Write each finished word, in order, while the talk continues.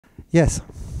Yes.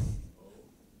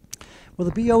 Well,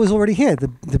 the BO is already here.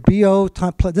 The BO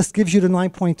time, this gives you the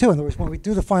 9.2. In other words, when we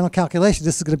do the final calculation,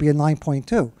 this is going to be a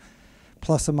 9.2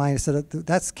 plus or minus. So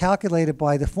that's calculated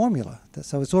by the formula.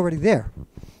 So it's already there.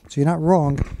 So you're not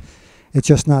wrong. It's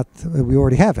just not, we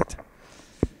already have it.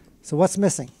 So what's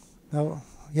missing? Oh,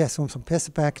 yes, so pass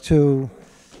it back to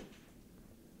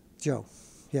Joe.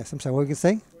 Yes, I'm sorry, what were you going to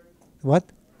say? What?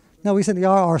 No, we said the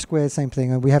R squared, same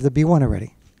thing, and we have the B1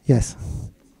 already. Yes.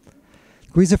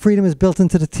 Degrees of freedom is built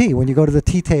into the T. When you go to the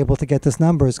T table to get this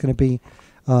number, it's going to be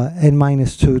n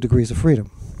minus 2 degrees of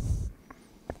freedom.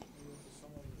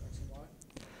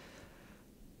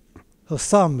 So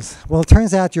sums. Well, it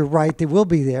turns out you're right. They will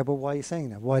be there, but why are you saying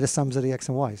that? Why the sums of the x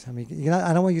and y's? I mean,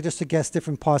 I don't want you just to guess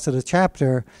different parts of the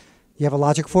chapter. You have a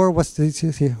logic for it? What's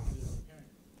the...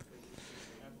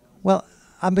 Well,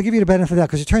 I'm going to give you the benefit of that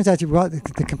because it turns out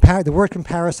the word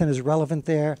comparison is relevant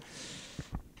there.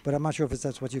 But I'm not sure if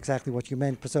that's exactly what you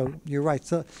meant. But so you're right.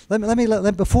 So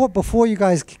before you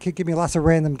guys give me lots of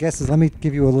random guesses, let me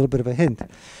give you a little bit of a hint.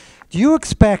 Do you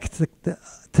expect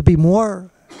to be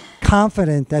more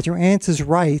confident that your answer is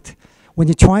right when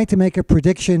you're trying to make a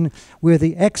prediction where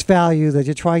the x value that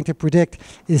you're trying to predict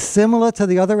is similar to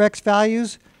the other x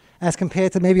values, as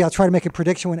compared to maybe I'll try to make a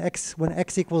prediction when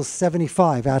x equals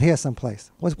 75 out here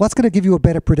someplace? What's going to give you a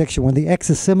better prediction, when the x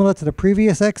is similar to the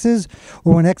previous x's,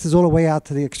 or when x is all the way out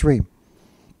to the extreme?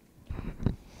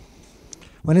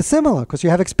 When it's similar, because you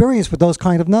have experience with those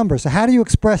kind of numbers. So how do you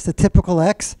express the typical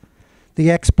x?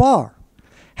 The x bar.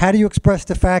 How do you express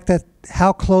the fact that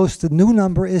how close the new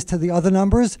number is to the other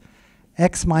numbers?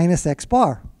 X minus x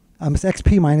bar. It's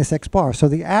xp minus x bar. So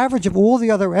the average of all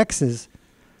the other x's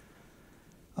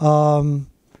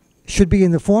should be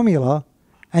in the formula,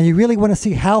 and you really want to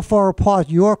see how far apart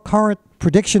your current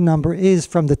prediction number is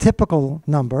from the typical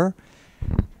number.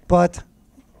 But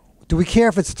do we care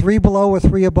if it's 3 below or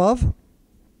 3 above?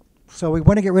 So we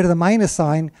want to get rid of the minus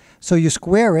sign, so you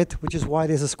square it, which is why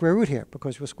there's a square root here,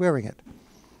 because we're squaring it.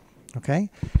 Okay?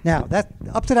 Now,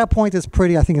 up to that point is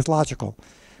pretty, I think it's logical.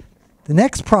 The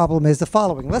next problem is the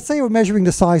following. Let's say we're measuring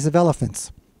the size of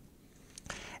elephants.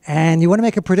 And you want to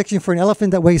make a prediction for an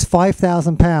elephant that weighs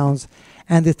 5,000 pounds,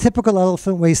 and the typical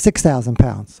elephant weighs 6,000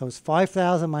 pounds. So it's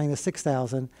 5,000 minus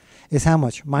 6,000 is how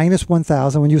much? Minus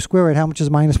 1,000. When you square it, how much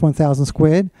is minus 1,000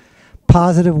 squared?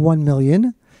 Positive 1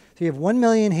 million. So you have 1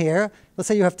 million here. Let's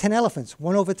say you have 10 elephants.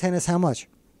 1 over 10 is how much?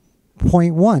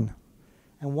 0.1.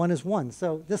 And 1 is 1.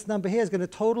 So this number here is going to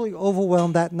totally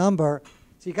overwhelm that number.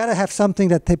 So you got to have something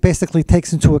that basically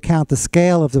takes into account the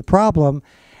scale of the problem.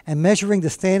 And measuring the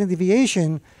standard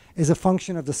deviation is a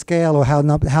function of the scale, or how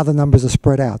the numbers are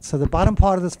spread out. So the bottom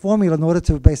part of this formula, in order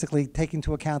to basically take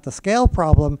into account the scale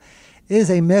problem, is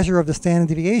a measure of the standard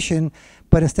deviation.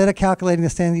 But instead of calculating the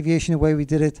standard deviation the way we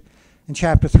did it in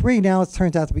Chapter 3, now it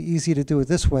turns out to be easy to do it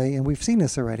this way, and we've seen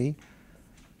this already.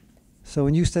 So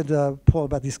when you said, Paul,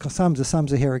 about these sums, the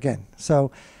sums are here again.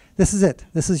 So this is it.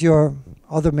 This is your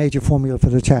other major formula for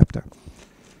the chapter.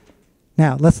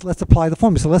 Now, let's apply the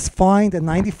formula. So let's find a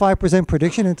 95%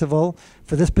 prediction interval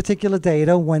for this particular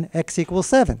data when x equals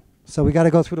 7. So we got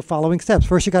to go through the following steps.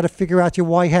 First, you got to figure out your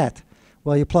y hat.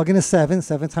 Well, you plug in a 7.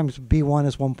 7 times b1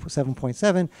 is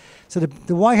 7.7. So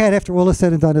the y hat, after all is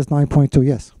said and done, is 9.2.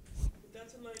 Yes?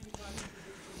 That's a 95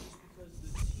 prediction because the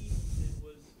t we did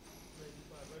was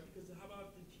 95, right? Because how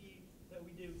about the t that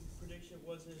we did prediction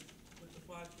wasn't with the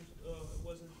 5, it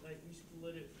wasn't like we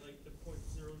split it like the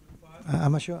 0.025?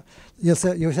 I'm not sure. You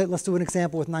said let's do an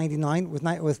example with 99, with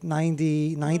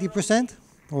 90%?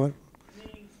 Or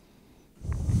Meaning,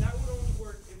 that would only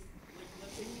work if, like,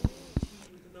 let's say we did t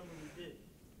with the number we did,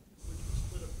 which we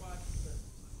split up 5%.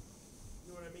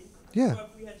 You know what I mean? Yeah. So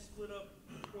if we had split up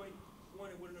 0.1,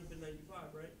 it wouldn't have been 95,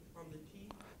 right? On the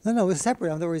t? No, it's separate.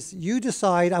 In other words, you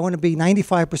decide I want to be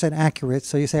 95% accurate,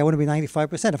 so you say I want to be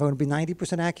 95%. If I want to be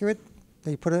 90% accurate,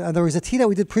 they put it, in other words, the t that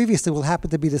we did previously will happen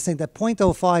to be the same. That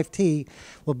 0.05 t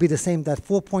will be the same. That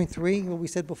 4.3, what we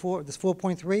said before, this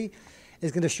 4.3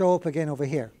 is going to show up again over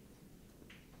here.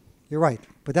 You're right.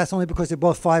 But that's only because they're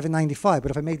both 5 and 95.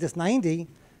 But if I make this 90,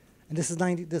 and this is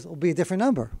 90, this will be a different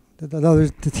number.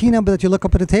 The t number that you look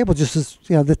up at the table, just as,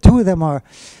 the two of them are,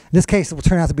 in this case, it will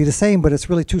turn out to be the same, but it's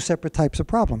really two separate types of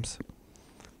problems.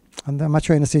 I'm not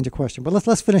sure I understand your question. But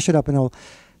let's finish it up. And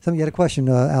you had a question,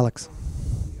 Alex.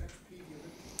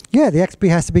 Yeah, the XP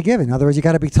has to be given. In other words, you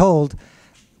got to be told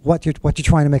what you're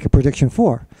trying to make a prediction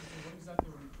for.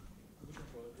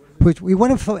 We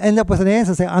want to end up with an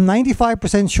answer and say, I'm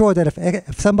 95% sure that if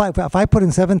I put in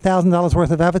 $7,000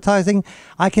 worth of advertising,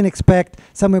 I can expect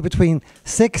somewhere between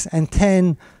 $6,000 and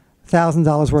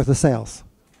 $10,000 worth of sales.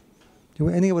 You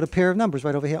ending up with a pair of numbers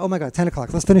right over here. Oh my God, 10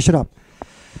 o'clock. Let's finish it up.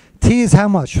 T is how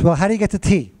much? Well, how do you get to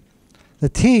T? The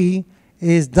T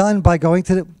is done by going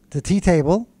to the T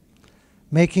table,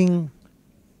 making,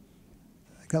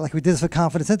 like we did this for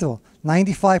confidence interval,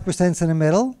 95% is in the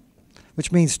middle,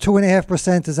 which means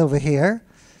 2.5% is over here.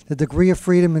 The degree of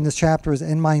freedom in this chapter is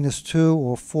n minus 2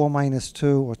 or 4 minus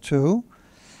 2 or 2.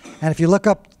 And if you look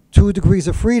up 2 degrees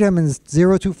of freedom in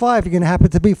 025, you're going to happen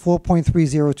to be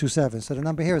 4.3027. So the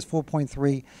number here is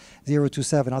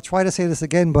 4.3027. I'll try to say this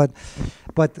again, but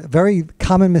very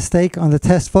common mistake on the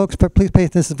test, folks. But please pay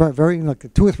attention. This is very,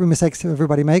 like 2 or 3 mistakes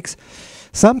everybody makes.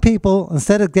 Some people,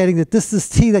 instead of getting that this is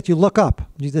T that you look up,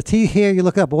 the T here you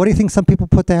look up. But what do you think some people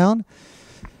put down?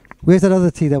 Where's that other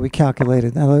T that we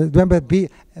calculated? Now, remember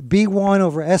B1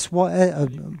 over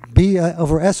B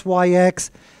over SYX.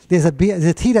 There's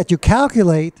a T that you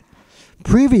calculate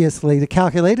previously, the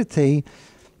calculated T.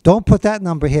 Don't put that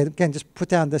number here. Again, just put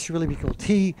down, this should really be called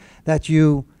T that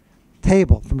you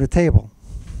table from the table.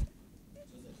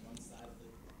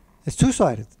 It's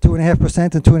two-sided,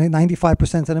 2.5% and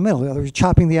 95% in the middle. You're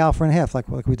chopping the alpha in half like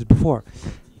we did before.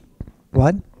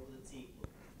 What?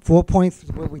 4 point,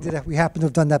 we happen to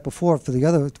have done that before for the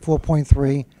other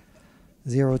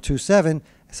 4.3027,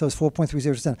 so it's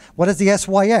 4.3027. What is the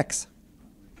SYX?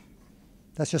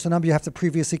 That's just a number you have to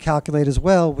previously calculate as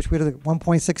well, which we did at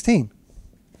 1.16.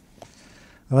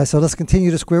 All right, so let's continue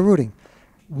the square rooting.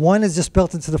 1 is just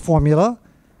built into the formula,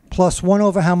 plus 1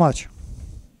 over how much?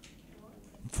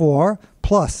 4,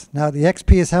 plus, now the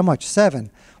XP is how much?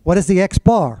 7. What is the X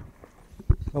bar?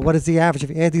 Well, what is the average? If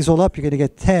you add these all up, you're going to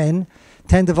get 10.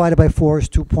 10 divided by 4 is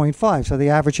 2.5. So the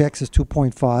average X is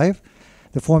 2.5.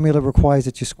 The formula requires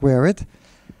that you square it.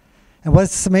 And what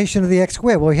is the summation of the X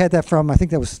squared? Well, we had that from, I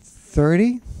think that was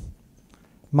 30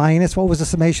 minus, what was the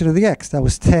summation of the X? That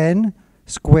was 10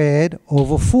 squared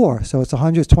over 4. So it's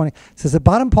 120. So the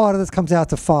bottom part of this comes out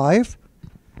to 5.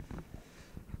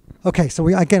 Okay, so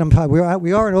we are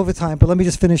in overtime, but let me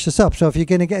just finish this up. So if you're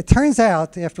going to get, it turns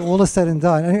out, after all is said and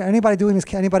done, anybody doing this,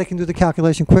 anybody can do the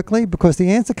calculation quickly, because the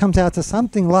answer comes out to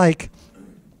something like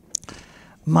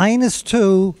minus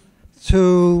 2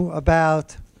 to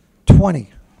about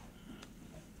 20.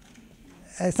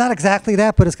 It's not exactly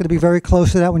that, but it's going to be very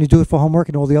close to that when you do it for homework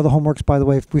and all the other homeworks, by the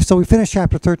way. So we finished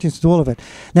chapter 13, so do all of it.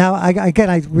 Now,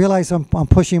 I realize I'm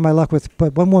pushing my luck with,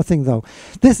 but one more thing, though.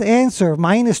 This answer,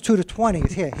 minus 2 to 20,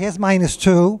 is here. Here's minus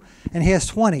 2, and here's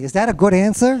 20. Is that a good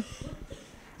answer?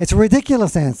 It's a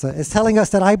ridiculous answer. It's telling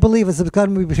us that I believe it's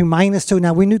going to be between minus 2.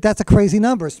 Now, we knew that's a crazy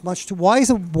number. It's much too, why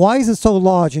is it so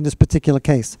large in this particular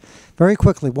case? Very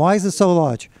quickly, why is it so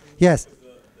large? Yes.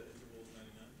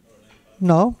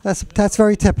 No, that's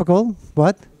very typical.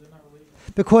 What?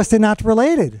 Because they're not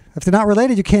related. If they're not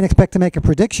related, you can't expect to make a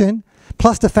prediction.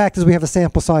 Plus the fact is we have a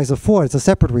sample size of 4. It's a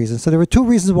separate reason. So there are 2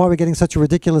 reasons why we're getting such a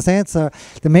ridiculous answer.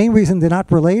 The main reason they're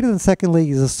not related, and secondly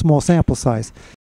is a small sample size.